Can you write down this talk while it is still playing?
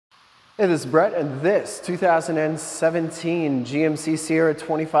Hey, this is Brett, and this 2017 GMC Sierra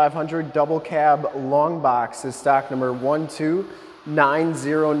 2500 double cab long box is stock number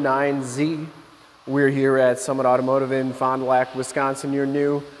 12909Z. We're here at Summit Automotive in Fond du Lac, Wisconsin, your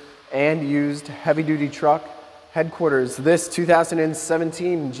new and used heavy-duty truck headquarters. This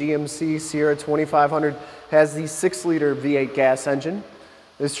 2017 GMC Sierra 2500 has the 6-liter V8 gas engine.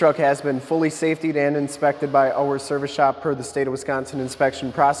 This truck has been fully safetied and inspected by our service shop per the state of Wisconsin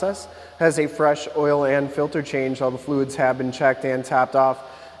inspection process. Has a fresh oil and filter change. All the fluids have been checked and topped off,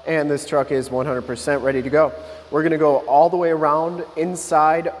 and this truck is 100% ready to go. We're going to go all the way around,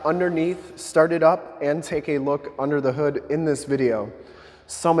 inside, underneath, start it up, and take a look under the hood in this video.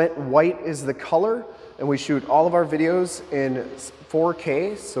 Summit white is the color, and we shoot all of our videos in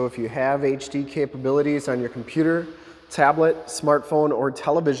 4K, so if you have HD capabilities on your computer, tablet, smartphone, or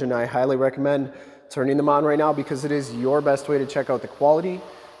television, I highly recommend turning them on right now because it is your best way to check out the quality,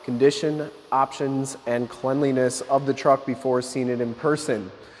 condition, options, and cleanliness of the truck before seeing it in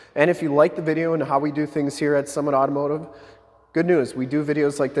person. And if you like the video and how we do things here at Summit Automotive, good news, we do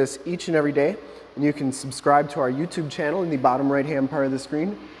videos like this each and every day, and you can subscribe to our YouTube channel in the bottom right-hand part of the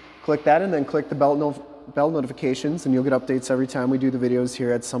screen. Click that and then click the bell notifications, and you'll get updates every time we do the videos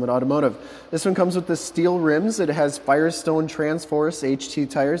here at Summit Automotive. This one comes with the steel rims. It has Firestone Transforce HT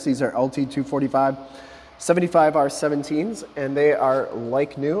tires. These are LT 245 75R17s, and they are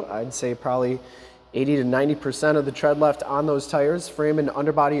like new. I'd say probably 80 to 90% of the tread left on those tires. Frame and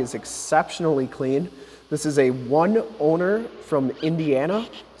underbody is exceptionally clean. This is a one owner from Indiana,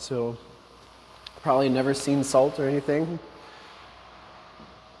 so probably never seen salt or anything.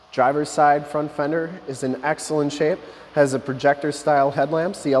 Driver's side front fender is in excellent shape, has a projector style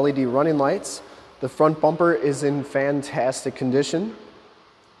headlamps, the LED running lights. The front bumper is in fantastic condition.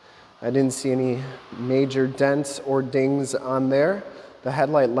 I didn't see any major dents or dings on there. The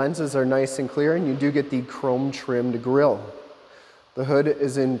headlight lenses are nice and clear, and you do get the chrome trimmed grille. The hood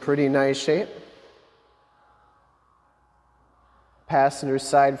is in pretty nice shape. Passenger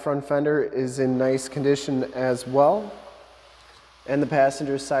side front fender is in nice condition as well. And the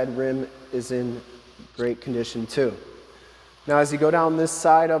passenger side rim is in great condition too. Now as you go down this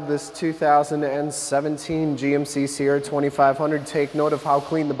side of this 2017 GMC Sierra 2500, take note of how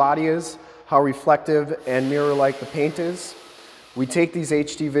clean the body is, how reflective and mirror-like the paint is. We take these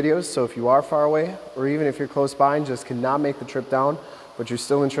HD videos, so if you are far away, or even if you're close by and just cannot make the trip down, but you're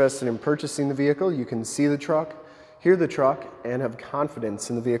still interested in purchasing the vehicle, you can see the truck, hear the truck, and have confidence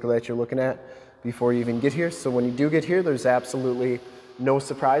in the vehicle that you're looking at before you even get here. So when you do get here, there's absolutely no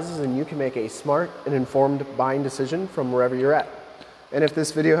surprises, and you can make a smart and informed buying decision from wherever you're at. And if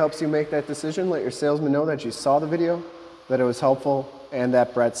this video helps you make that decision, let your salesman know that you saw the video, that it was helpful, and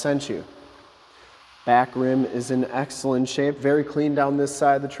that Brett sent you. Back rim is in excellent shape, very clean down this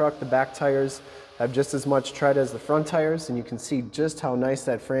side of the truck. The back tires have just as much tread as the front tires, and you can see just how nice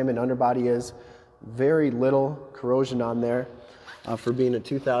that frame and underbody is. Very little corrosion on there for being a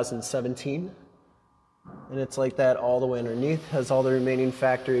 2017. And it's like that all the way underneath. Has all the remaining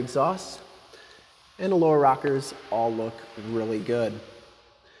factory exhausts, and the lower rockers all look really good.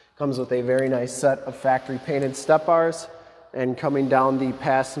 Comes with a very nice set of factory painted step bars, and coming down the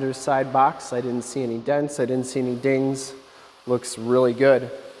passenger side box, I didn't see any dents, I didn't see any dings. Looks really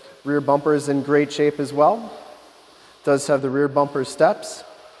good. Rear bumper is in great shape as well. Does have the rear bumper steps,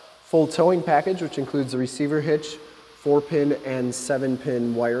 full towing package, which includes the receiver hitch, 4-pin and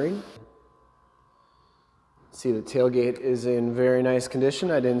 7-pin wiring. See, the tailgate is in very nice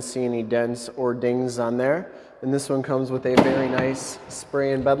condition. I didn't see any dents or dings on there. And this one comes with a very nice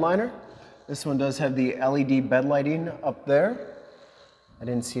spray and bed liner. This one does have the LED bed lighting up there. I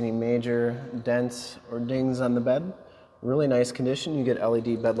didn't see any major dents or dings on the bed. Really nice condition. You get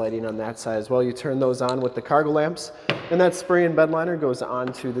LED bed lighting on that side as well. You turn those on with the cargo lamps, and that spray and bed liner goes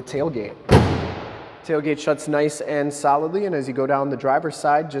onto the tailgate. Tailgate shuts nice and solidly, and as you go down the driver's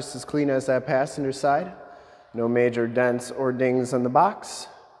side, just as clean as that passenger side. No major dents or dings on the box.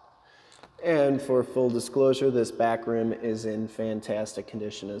 And for full disclosure, this back rim is in fantastic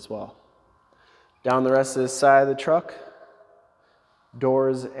condition as well. Down the rest of this side of the truck,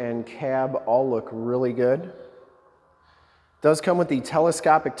 doors and cab all look really good. Does come with the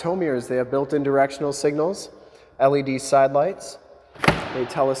telescopic tow mirrors. They have built-in directional signals, LED side lights. They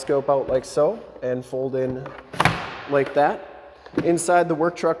telescope out like so and fold in like that. Inside, the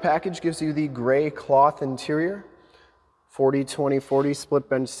work truck package gives you the gray cloth interior, 40-20-40 split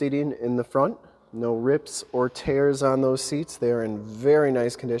bench seating in the front. No rips or tears on those seats. They are in very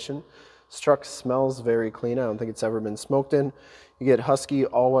nice condition. This truck smells very clean. I don't think it's ever been smoked in. You get Husky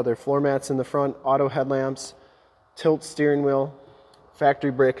all-weather floor mats in the front, auto headlamps, tilt steering wheel,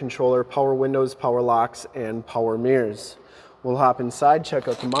 factory brake controller, power windows, power locks, and power mirrors. We'll hop inside, check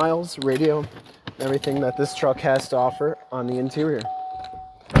out the miles, radio, everything that this truck has to offer on the interior.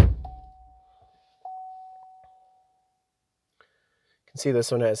 You can see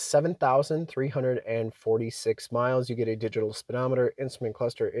this one has 7,346 miles. You get a digital speedometer. Instrument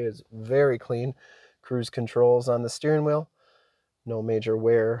cluster is very clean. Cruise controls on the steering wheel. No major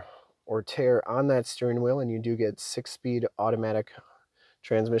wear or tear on that steering wheel, and you do get 6-speed automatic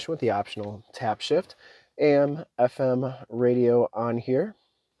transmission with the optional tap shift. AM, FM radio on here.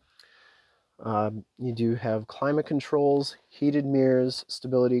 You do have climate controls, heated mirrors,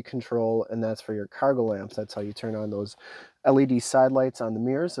 stability control, and that's for your cargo lamps. That's how you turn on those LED side lights on the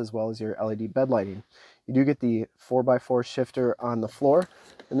mirrors, as well as your LED bed lighting. You do get the 4x4 shifter on the floor,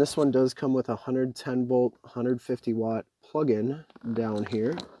 and this one does come with a 110 volt, 150 watt plug-in down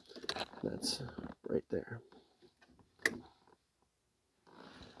here. That's right there.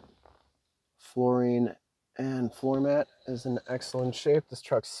 Flooring and floor mat is in excellent shape. This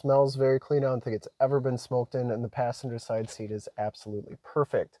truck smells very clean. I don't think it's ever been smoked in, and the passenger side seat is absolutely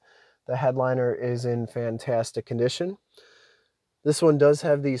perfect. The headliner is in fantastic condition. This one does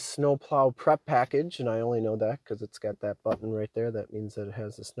have the snow plow prep package, and I only know that because it's got that button right there. That means that it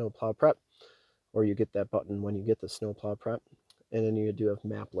has the snow plow prep, or you get that button when you get the snow plow prep. And then you do have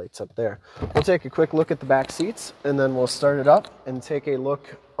map lights up there. We'll take a quick look at the back seats, and then we'll start it up and take a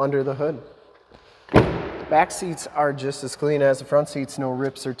look under the hood. Back seats are just as clean as the front seats, no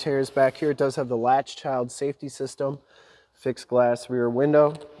rips or tears back here. It does have the latch child safety system, fixed glass rear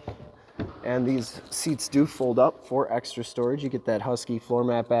window, and these seats do fold up for extra storage. You get that Husky floor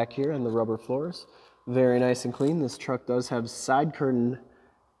mat back here and the rubber floors. Very nice and clean. This truck does have side curtain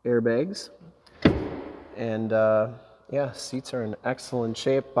airbags, and yeah, seats are in excellent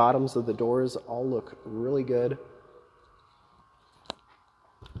shape. Bottoms of the doors all look really good.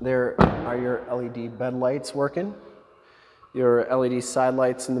 There are your LED bed lights working. Your LED side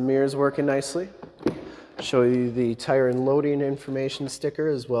lights in the mirrors working nicely. Show you the tire and loading information sticker,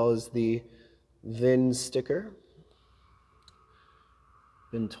 as well as the VIN sticker.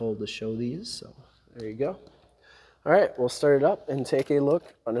 Been told to show these, so there you go. All right, we'll start it up and take a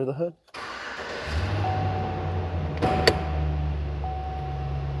look under the hood.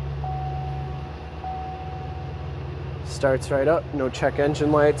 Starts right up, no check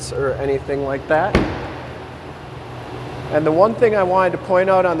engine lights or anything like that. And the one thing I wanted to point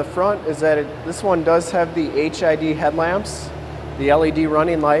out on the front is that this one does have the HID headlamps, the LED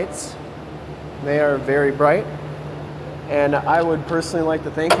running lights. They are very bright. And I would personally like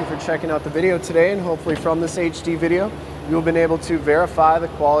to thank you for checking out the video today, and hopefully from this HD video, you've been able to verify the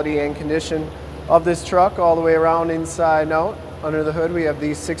quality and condition of this truck all the way around inside and out. Under the hood, we have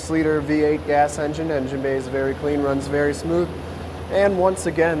the 6-liter V8 gas engine. Engine bay is very clean, runs very smooth. And once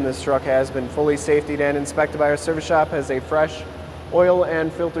again, this truck has been fully safetied and inspected by our service shop, has a fresh oil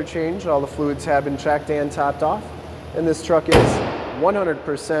and filter change. All the fluids have been checked and topped off. And this truck is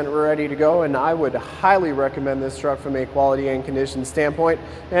 100% ready to go, and I would highly recommend this truck from a quality and condition standpoint.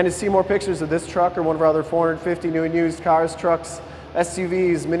 And to see more pictures of this truck or one of our other 450 new and used cars, trucks,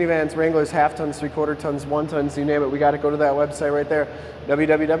 SUVs, minivans, Wranglers, half tons, 3/4 tons, 1 tons, you name it, we got to go to that website right there,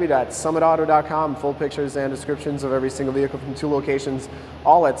 www.summitauto.com. Full pictures and descriptions of every single vehicle from 2 locations,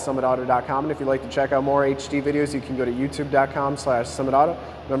 all at summitauto.com. And if you'd like to check out more HD videos, you can go to youtube.com/summitauto.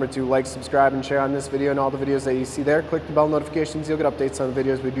 Remember to like, subscribe, and share on this video and all the videos that you see there. Click the bell notifications. You'll get updates on the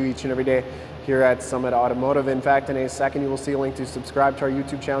videos we do each and every day here at Summit Automotive. In fact, in a second, you will see a link to subscribe to our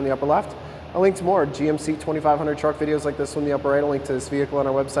YouTube channel in the upper left. A link to more GMC 2500 truck videos like this one in the upper right, a link to this vehicle on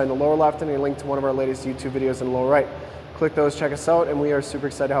our website in the lower left, and a link to one of our latest YouTube videos in the lower right. Click those, check us out, and we are super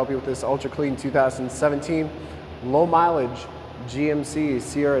excited to help you with this ultra clean 2017 low mileage GMC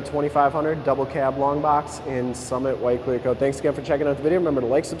SIERRA 2500 double cab long box in Summit White Clear Coat. Thanks again for checking out the video. Remember to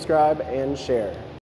like, subscribe, and share.